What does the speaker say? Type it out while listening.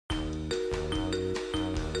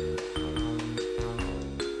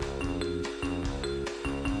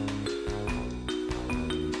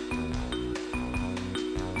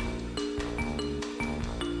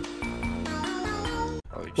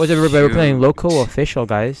What's everybody? We're playing LocoOfficial,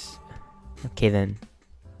 guys. Okay then.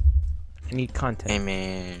 I need content. Hey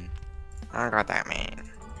man, I got that man.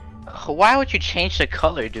 Why would you change the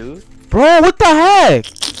color, dude? Bro, what the heck?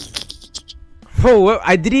 Bro, what?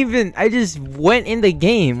 I didn't even. I just went in the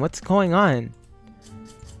game. What's going on?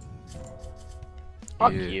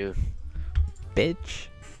 Fuck you, bitch.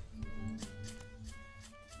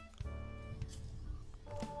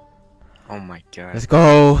 Oh my god. Let's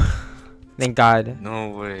go. Thank God. No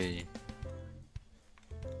way.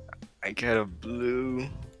 I got a blue.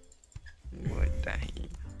 What the heck?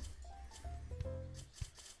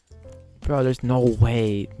 Bro, there's no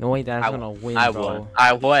way. No way that I'm gonna win, I bro. won.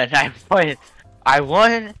 I won. I won. I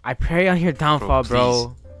won. I pray on your downfall, bro.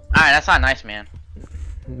 Alright, that's not nice, man.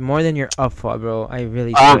 More than your upfall, bro. I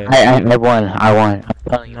really I won. I'm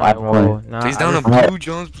telling you, Nah, I bro. won. Nah, Please down a blue,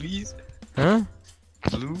 Jones, please. Huh?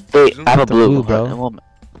 Blue? Wait, Blue? I have a blue, bro.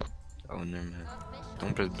 Oh, never mind.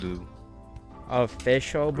 Don't press blue.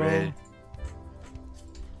 Official, bro. Red.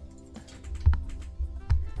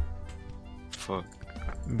 Fuck.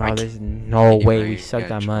 Bro, there's no you way might we suck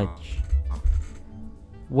gotta that draw. much.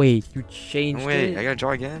 Wait, you changed No, wait, it? I gotta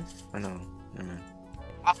draw again? I know. Never mind.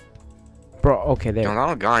 Bro, okay, there. Jones, I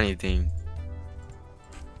don't got anything.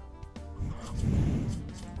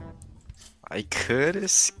 I could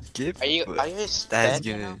skip. Are you That's sped?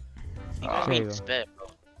 gonna. You There mean you go. sped, bro.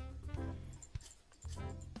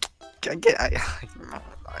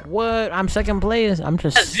 What? I'm second place. I'm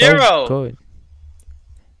just That's so zero. good.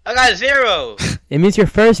 I got 0. It means you're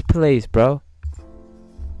first place, bro.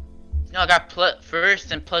 No, I got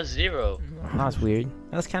first and plus 0. That's weird.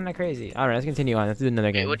 That's kind of crazy. All right, let's continue on. Let's do another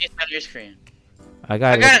Wait, game. what do you have on your screen? I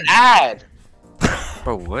got I got an ad.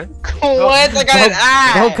 Bro, what? What? I got an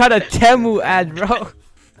ad. Bro got a Temu ad, bro.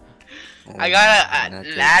 I got Not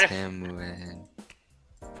an the ad. Temu ad.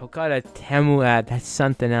 Bro got a Temu ad. That's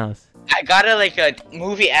something else. I got a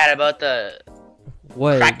movie ad about the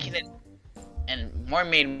What? Kraken and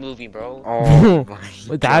mermaid movie, bro. Oh my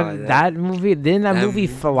What, god. that movie? Didn't that movie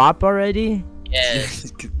flop already?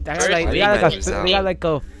 Yes. They First got week, like but a it's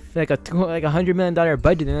they got like $100 million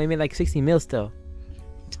budget. They only made like 60 mil still.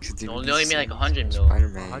 They only made like 100 mil.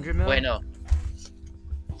 Spider-Man. 100 mil? Wait, no.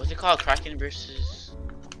 What's it called? Kraken versus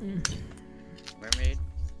mermaid?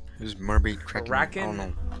 Who's mermaid Kraken? I don't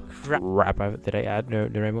know. Crap! Did I add?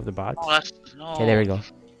 Did I remove the bots? Oh, that's no. Okay, there we go.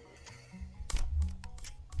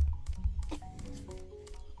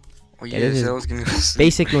 Oh Yeah, yeah, this is I was gonna go sleep.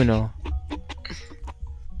 Basic Uno.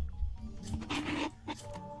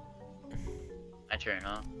 My turn,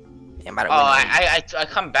 huh? Yeah, but Oh, I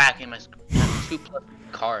come back in my 2+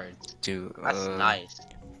 cards. Dude, That's nice.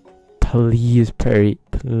 Please, Perry.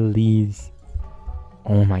 Please.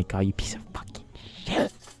 Oh my god, you piece of fucking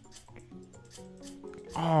shit.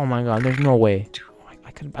 Oh my god, there's no way.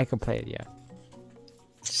 I could play it, yeah.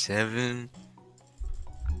 7.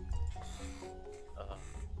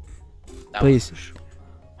 That Please. was-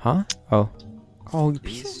 Huh? Oh. Oh, you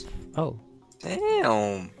piece Please. of... Oh.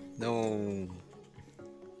 Damn. No.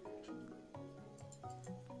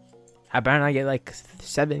 I better not get like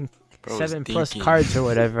seven Bro, plus stinky. cards or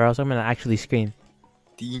whatever, else I'm gonna actually scream.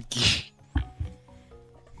 Dinky.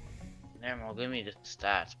 Never mind, give me the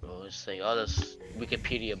stats, bro. It's like all this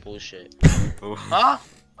Wikipedia bullshit. Oh. Huh?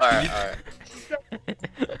 Alright.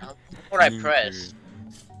 What I press?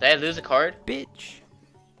 Did I lose a card? Bitch.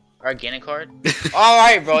 Or gain a card?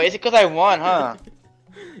 Alright, bro. Is it because I won, huh?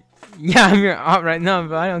 Yeah, I'm your aunt right now,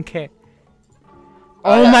 but I don't care.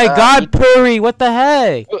 Oh my god, Puri, what the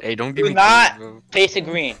heck? Hey, don't give Do me not cards, bro. place a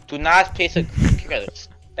green. Do not place a green. You guys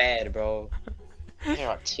are bad, bro. You're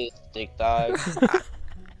autistic, dog.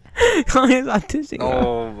 Oh, he's autistic. bro.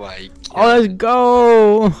 Oh my god. Oh, let's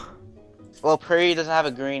go. Well, Prairie doesn't have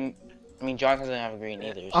a green. I mean, John doesn't have a green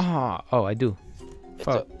either. So Oh, I do. it's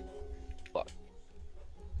Fuck. fuck.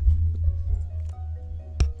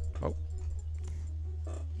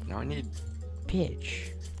 Now I need. Bitch.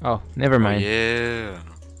 Oh, never Oh, mind. yeah.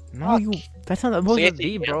 No, you. That's not supposed you to have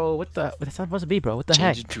be, to- bro. What the? That's not supposed to be, bro. What the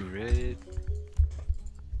Change heck? it to red.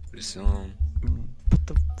 Put some. What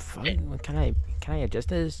the fuck? Can I adjust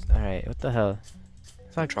this? All right. What the hell?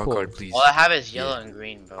 It's not Draw cool. card, please. All I have is yellow and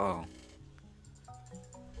green, bro. Oh.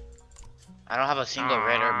 I don't have a single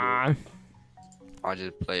red or blue. I'll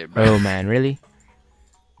just play it, bro. Oh man, really?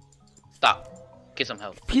 Stop. Get some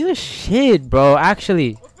help. Piece of shit, bro.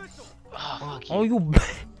 Actually. Oh, fuck Oh, you. you.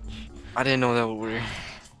 I didn't know that would work.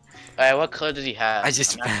 Alright, what color does he have? I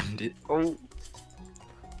just spammed it. Oh.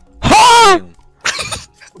 Ha! Damn.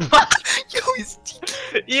 Yo, he's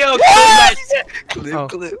Yo, clip that shit. clip, Oh.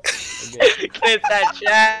 clip. Clip that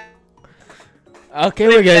chat. Okay,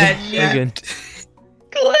 we're good. that We're shit. good.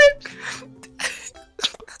 clip.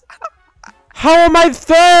 How am I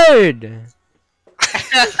third?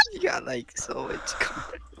 You got like so much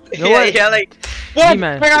content. You know what? Yeah, like what?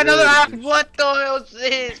 Man. Bring out another ad. What the hell is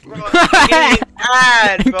this, bro? I'm getting an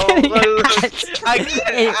ad, bro. I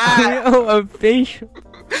get an ad. LocoOfficial.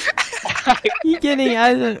 You getting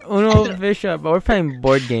ads on LocoOfficial, but we're playing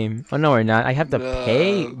board game. Oh no, we're not. I have to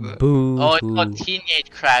pay. Boo. Oh, it's called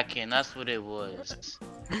Teenage Kraken. That's what it was.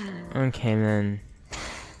 Okay, man.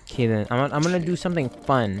 Okay, then I'm gonna do something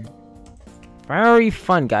fun. Very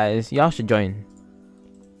fun, guys. Y'all should join.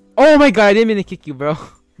 Oh my god, I didn't mean to kick you, bro.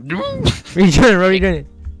 Rejoin, bro. Rejoin it.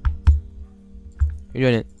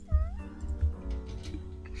 Rejoin it.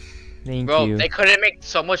 Thank Bro, you. they couldn't make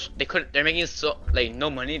so much. They're making so like no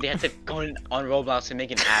money. They had to go on Roblox and make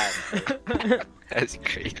an ad. That's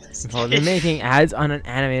crazy. Bro, they're making ads on an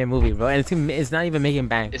animated movie, bro, and it's not even making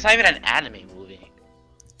bank. It's not even an anime movie.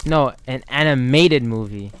 No, an animated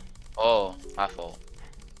movie. Oh, my fault.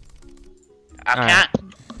 I Alright.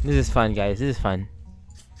 can't. This is fun, guys. This is fun.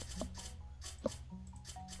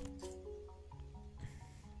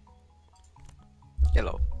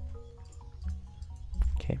 Yellow.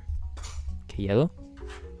 Okay, yellow.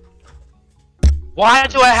 Why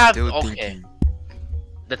do I have? Still Okay, thinking.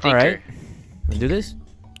 the thinker. All right, let's do this.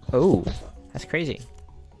 Oh, that's crazy.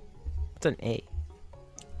 What's an A?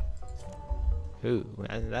 Ooh,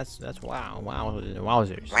 that's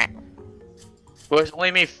wowzers. Bro, it's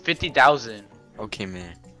only made 50,000. Okay,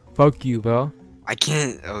 man. Fuck you, bro. I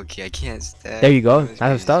can't. Okay, I can't stand. There you go.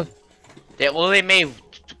 That's stuff. They only made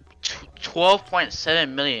 12.7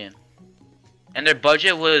 million, and their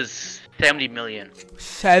budget was 70 million.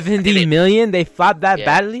 70 million? They flopped that Yeah.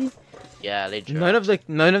 badly? Yeah, they dropped.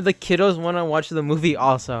 None of the kiddos want to watch the movie.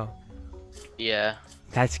 Also, Yeah,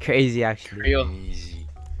 that's crazy, actually. real. Crazy.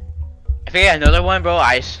 If I get another one, bro,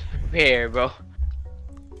 I swear, bro.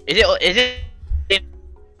 Is it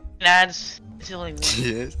ads? Is it only me?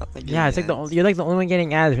 Yeah, it's not like Yeah, it's like you're like the only one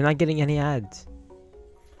getting ads. We're not getting any ads.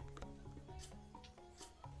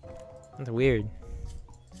 That's weird.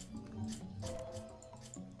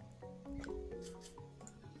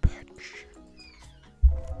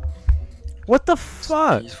 What the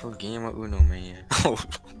fuck? Peaceful game of Uno, man.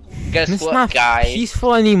 Guess It's what, not guys?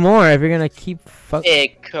 peaceful anymore if you're gonna keep fuck.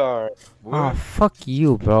 Big card. Oh, fuck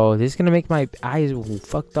you, bro. This is gonna make my eyes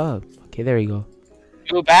fucked up. Okay, there we go.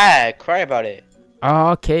 Feel bad. Cry about it. Oh,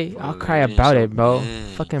 okay. I'll cry it ain't about so it, bro. bad.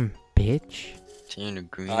 Fucking bitch. Turn to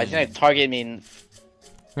green. He's gonna target me. I'm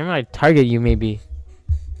gonna target you, maybe.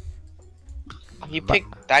 You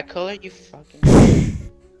picked that color? You fucking.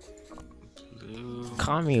 Blue.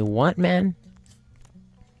 Call me what, man?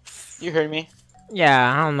 You heard me.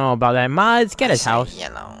 Yeah, I don't know about that. Mods, get his house.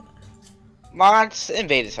 Yellow. Mods,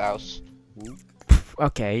 invade his house.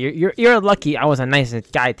 Okay, you're lucky I was a nice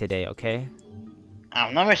guy today, okay?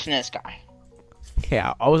 I'm not missing this guy.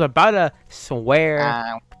 Yeah, I was about to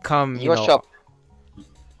swear, come, you know. Up.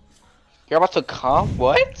 You're about to come?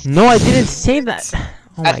 What? No, I didn't say that.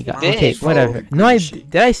 Oh my That's god. big, Okay, bro. whatever. No,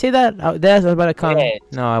 did I say that? Did I was about to come? Yeah.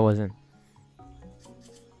 No, I wasn't.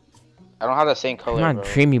 I don't have the same color, I'm not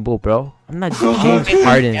bro. Dreamy Bull, bro. I'm not James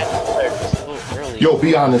Harden. Yo,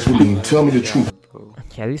 be honest with me. Tell me the truth.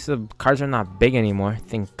 Okay, at least the cards are not big anymore.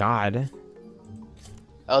 Thank God.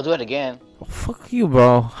 I'll do it again. Oh, fuck you,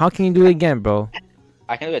 bro. How can you do it again, bro?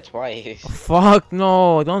 I can do it twice. Fuck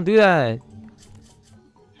no! Don't do that.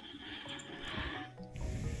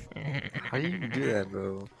 How do you do that,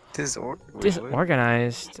 bro?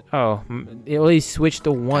 Disorganized. Oh, it only switched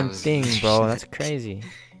to one was- thing, bro. That's crazy.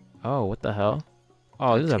 Oh, what the hell?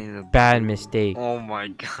 Oh, this is Turn a to bad blue. mistake. Oh my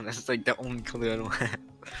god, that's like the only color I don't have.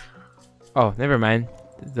 Oh, never mind.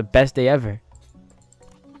 This is the best day ever.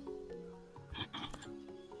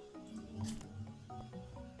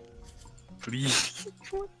 Please.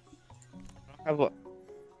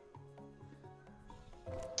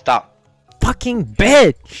 Stop. Fucking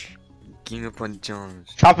bitch! King up on Jones.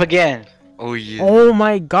 Stop again. Oh yeah. Oh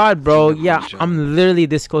my god, bro. King of Yeah, Punjab. I'm literally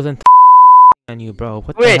this close and on you, bro.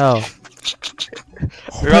 What the Wait. hell?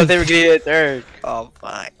 Bro, they were getting it third. Oh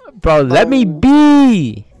fuck. Bro, let me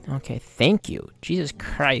be! Okay, thank you. Jesus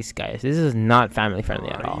Christ, guys. This is not family friendly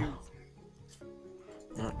at all.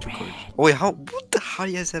 Not too close. Oh wait, what the hell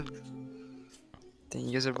do you guys have? Then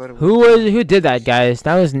you guys are about to Who did that, guys?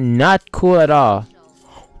 That was not cool at all.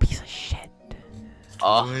 Piece of shit.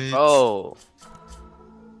 Oh, bro.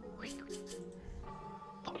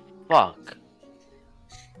 Fuck.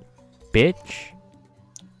 Bitch.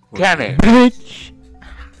 Damn it. Bitch.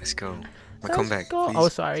 Let's go. My comeback, Go. please. Oh,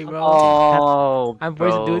 sorry, bro. Oh, I'm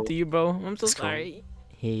forced to do bro. it to you, bro. I'm so Let's go. sorry.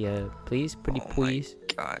 Hey, please, pretty Oh my please.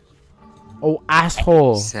 God. Oh,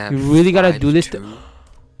 asshole. Zap You really gotta do this 5-2.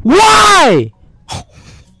 Why? Oh,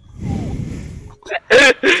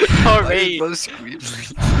 Why Ray. you both screaming?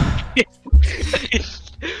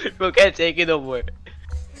 Bro, can't take it no more.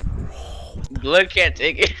 Blood can't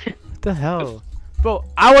take it. What the hell? Bro,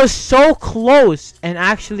 I was so close and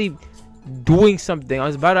actually doing something. I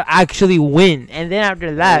was about to actually win. And then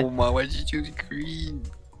after that, Oh my, why'd you choose green?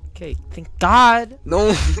 okay, thank God.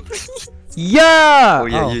 No. Yeah! Oh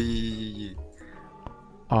yeah, Oh, yeah.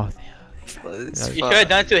 oh Let's You should have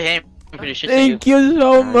done to him. But it should to thank you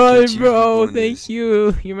so I much, get you bro. for Thank this.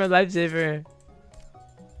 you. You're my lifesaver.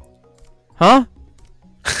 Huh?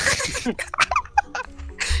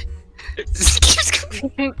 This keeps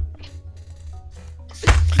going.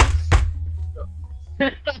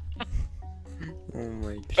 Oh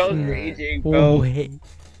my So god. raging, bro. Wait.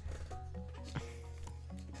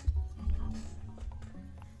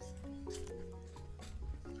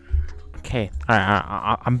 Okay,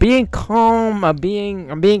 alright. I'm being calm. I'm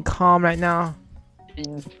being calm right now.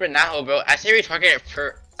 For now, bro. I say we target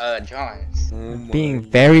for Johns. Oh my Being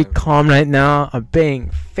very God. calm right now. I'm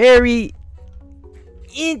being very.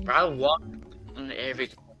 Bro, I walk on every.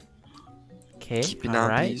 Okay, Keeping on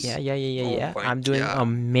alright. these. Yeah. Oh my I'm doing God.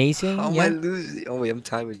 amazing. How am Yeah. I losing? Oh wait, I'm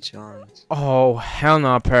tied with Johns. Oh hell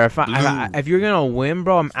no, Per. If you're gonna win,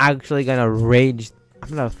 bro, I'm actually gonna rage. I'm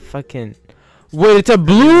gonna fucking. Wait, it's a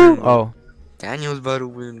blue. Oh, Daniel's about to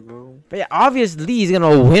win, bro. but yeah, obviously he's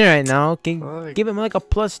gonna win right now. Can Fuck. give him like a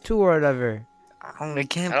 +2 or whatever. I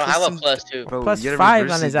can't. I don't put have a some- +2. Bro, Plus you gotta 5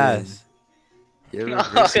 reverse on it his then. ass. You gotta No,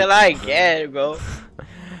 reverse it I then, bro. get, bro.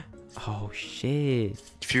 Oh shit.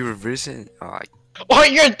 If you reverse it, Oh,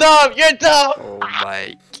 you're dumb. You're dumb. oh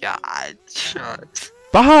my god, shut.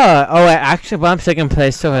 Bah! Oh, but I'm second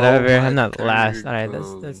place, so whatever. my I'm not third, last. Alright,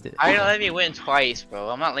 bro. that's it. I don't let me win twice, bro.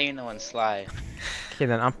 I'm not letting no one slide. Okay,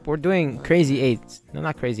 then we're doing crazy 8s. No,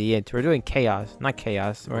 not crazy 8s. We're doing chaos, not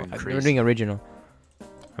chaos. We're Crazy. doing original.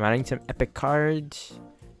 I'm adding some epic cards.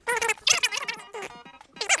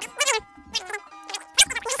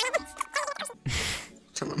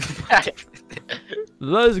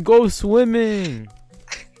 Let's go swimming.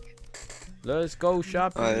 Let's go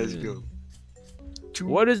shopping. Alright, let's go.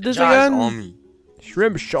 What is this Guys again? on me.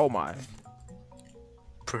 Shrimp shomai.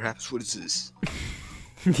 Perhaps what is this?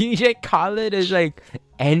 DJ Khaled is like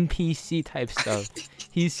NPC type stuff.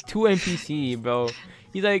 He's too NPC, bro.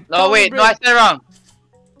 He's like. No, wait. No, I said it wrong.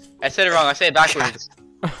 I said it wrong. I said it backwards.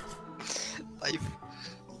 Life.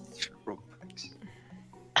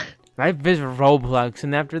 Life is Roblox,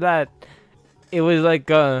 and after that, it was like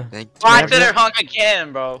Thank Oh, I you. said it wrong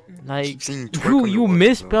again, bro. like Keep saying twerk you underwater, bro.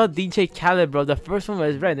 misspelled DJ Khaled, bro. The first one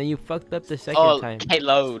was right, then you fucked up the second Oh, time.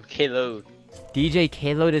 K-load. K-load. DJ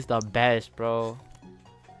Khaled is the best, bro.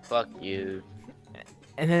 Fuck you.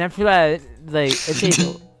 And then after that, like it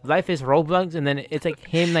says Life is Roblox, and then it's like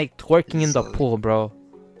him like twerking in the pool, bro.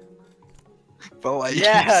 Bro, I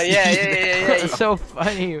Yeah. It's so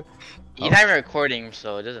funny. You're not even recording,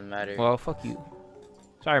 so it doesn't matter. Well, fuck you.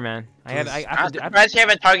 Sorry, man. I I'm have to surprised you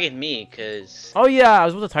haven't targeted me, cause. Oh yeah, I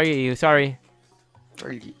was supposed to target you. Sorry.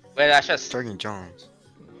 Target Wait, that's just. Johns.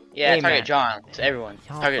 Yeah, Hey, target man. John. To everyone.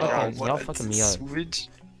 Y'all Target fucking- John. y'all fucking me up. Switch,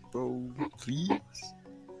 bro, please.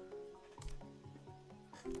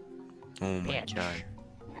 Oh my Bitch. god.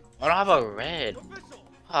 I don't have a red.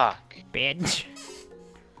 Fuck. Bitch.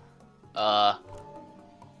 Fuck.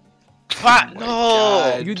 Oh my No.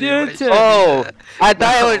 God, You dude, did why it. you Oh, do that? I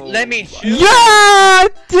thought it No. would let me choose. Yeah,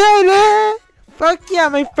 did it! Fuck yeah,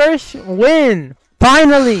 my first win.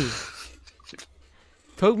 Finally.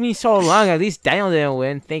 Took me so long. At least Daniel didn't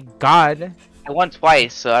win. Thank God. I won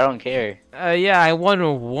twice, so I don't care. Yeah, I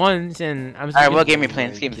won once, and I'm. Alright, what game are you playing?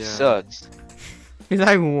 my This game God. sucks. Because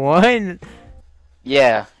I won.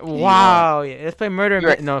 Yeah. Wow. Yeah, let's play murder.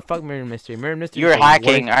 You're- No, fuck murder mystery. Murder mystery. You were is the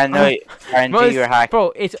hacking. worst. I know. I Bro, knew you were hacking.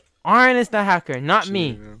 Bro, it's Arn is the hacker, not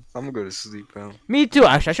me. I'm gonna go to sleep, bro. Me too.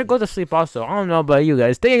 Actually, I should go to sleep also. I don't know about you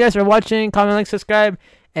guys. Thank you guys for watching. Comment, like, subscribe,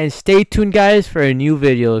 and stay tuned, guys, for new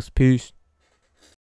videos. Peace.